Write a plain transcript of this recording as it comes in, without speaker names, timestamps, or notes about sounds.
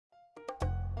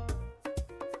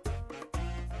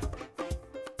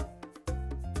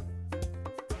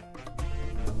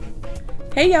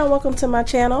Hey y'all, welcome to my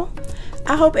channel.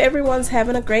 I hope everyone's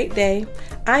having a great day.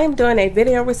 I am doing a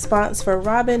video response for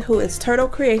Robin, who is Turtle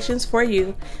Creations for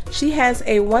You. She has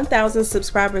a 1,000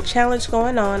 subscriber challenge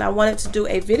going on. I wanted to do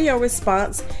a video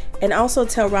response and also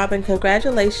tell Robin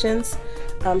congratulations.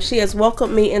 She has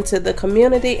welcomed me into the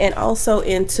community and also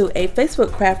into a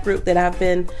Facebook craft group that I've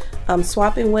been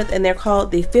swapping with, and they're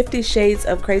called the 50 Shades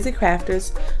of Crazy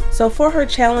Crafters. So for her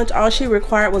challenge, all she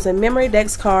required was a memory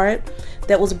dex card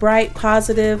that was bright,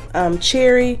 positive,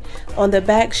 cherry. On the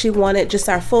back, she wanted just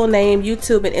our full name,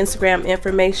 YouTube and Instagram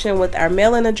information with our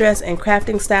mailing address and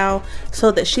crafting style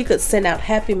so that she could send out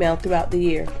happy mail throughout the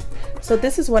year. So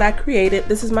this is what I created.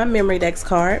 This is my memory dex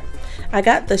card. I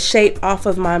got the shape off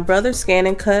of my brother's Scan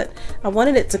and Cut. I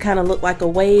wanted it to kind of look like a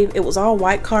wave. It was all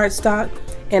white cardstock,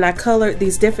 and I colored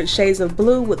these different shades of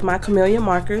blue with my chameleon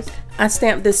markers. I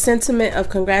stamped this sentiment of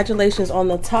congratulations on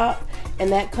the top,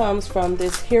 and that comes from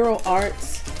this Hero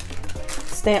Arts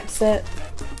stamp set,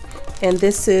 and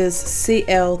this is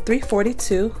CL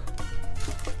 342.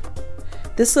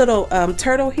 This little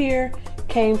turtle here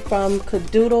came from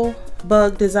Cadoodle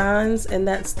Bug Designs, and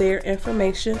that's their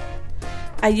information.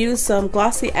 I used some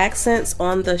glossy accents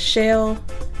on the shell,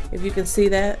 if you can see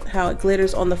that, how it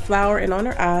glitters on the flower and on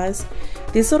her eyes.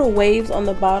 These little waves on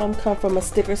the bottom come from a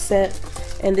sticker set,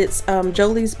 and it's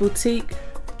Jolie's Boutique,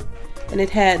 and it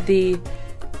had the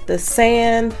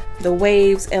sand, the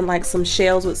waves, and like some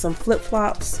shells with some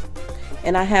flip-flops.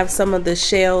 And I have some of the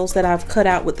shells that I've cut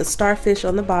out with the starfish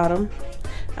on the bottom.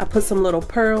 I put some little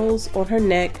pearls on her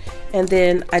neck, and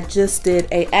then I just did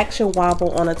a action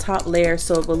wobble on a top layer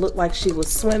so it would look like she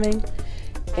was swimming.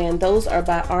 And those are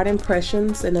by Art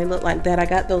Impressions, and they look like that. I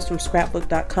got those from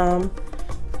scrapbook.com.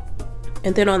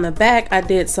 And then on the back, I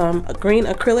did some green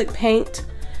acrylic paint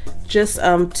just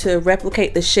to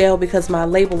replicate the shell, because my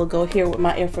label will go here with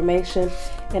my information.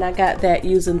 And I got that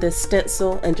using this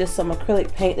stencil and just some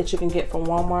acrylic paint that you can get from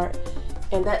Walmart.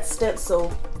 And that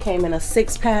stencil came in a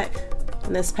 6-pack,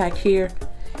 in this pack here,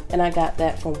 and I got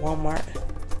that from Walmart.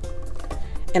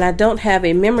 And I don't have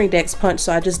a memory dex punch,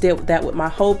 so I just did that with my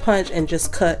hole punch and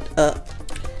just cut up.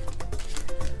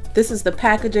 This is the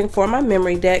packaging for my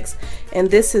memory dex,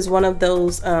 and this is one of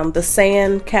those the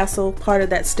sand castle part of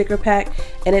that sticker pack,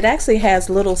 and it actually has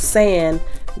little sand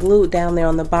glued down there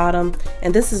on the bottom.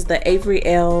 And this is the Avery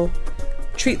L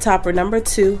Treat Topper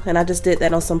 #2, and I just did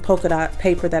that on some polka dot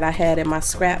paper that I had in my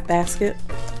scrap basket.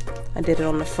 I did it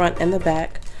on the front and the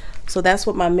back. So that's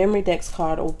what my memory dex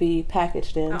card will be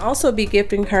packaged in. I'll also be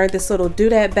gifting her this little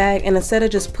doodad bag, and instead of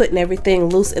just putting everything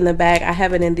loose in the bag, I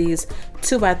have it in these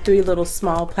 2x3 little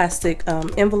small plastic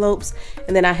envelopes.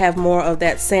 And then I have more of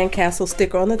that sandcastle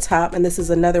sticker on the top, and this is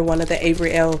another one of the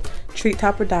Avery L Treat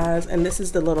Topper dies, and this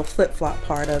is the little flip-flop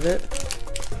part of it.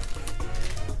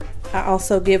 I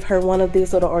also give her one of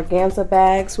these little organza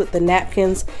bags with the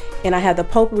napkins, and I have the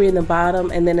potpourri in the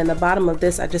bottom, and then in the bottom of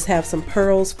this I just have some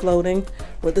pearls floating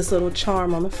with this little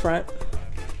charm on the front.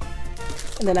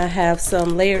 And then I have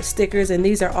some layered stickers, and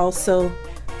these are also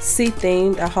sea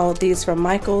themed. I hauled these from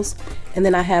Michael's. And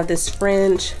then I have this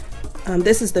fringe.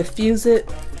 This is the Fuse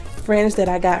It fringe that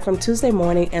I got from Tuesday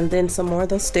Morning, and then some more of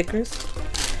those stickers.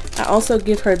 I also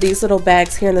give her these little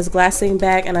bags here in this glassine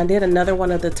bag, and I did another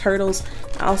one of the turtles.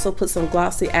 I also put some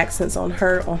glossy accents on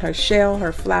her shell,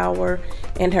 her flower,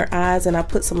 and her eyes, and I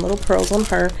put some little pearls on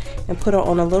her and put her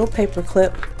on a little paper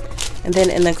clip. And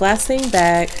then in the glassine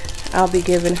bag, I'll be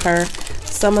giving her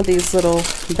some of these little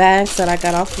bags that I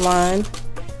got offline.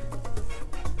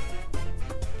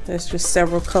 There's just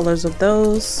several colors of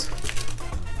those.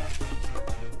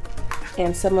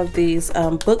 And some of these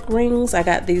book rings, I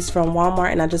got these from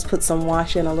Walmart, and I just put some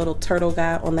washi and a little turtle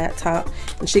guy on that top,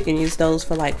 and she can use those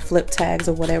for like flip tags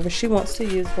or whatever she wants to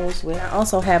use those with. I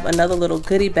also have another little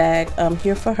goodie bag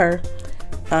here for her,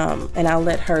 and I'll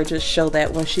let her just show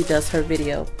that when she does her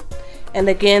video. And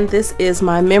again, this is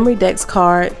my memory dex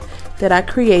card that I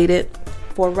created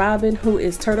for Robin, who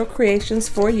is Turtle Creations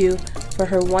for You, for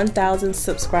her 1,000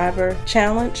 subscriber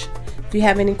challenge. If you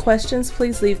have any questions,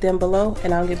 please leave them below,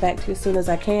 and I'll get back to you as soon as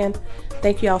I can.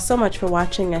 Thank you all so much for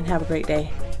watching, and have a great day.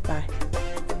 Bye.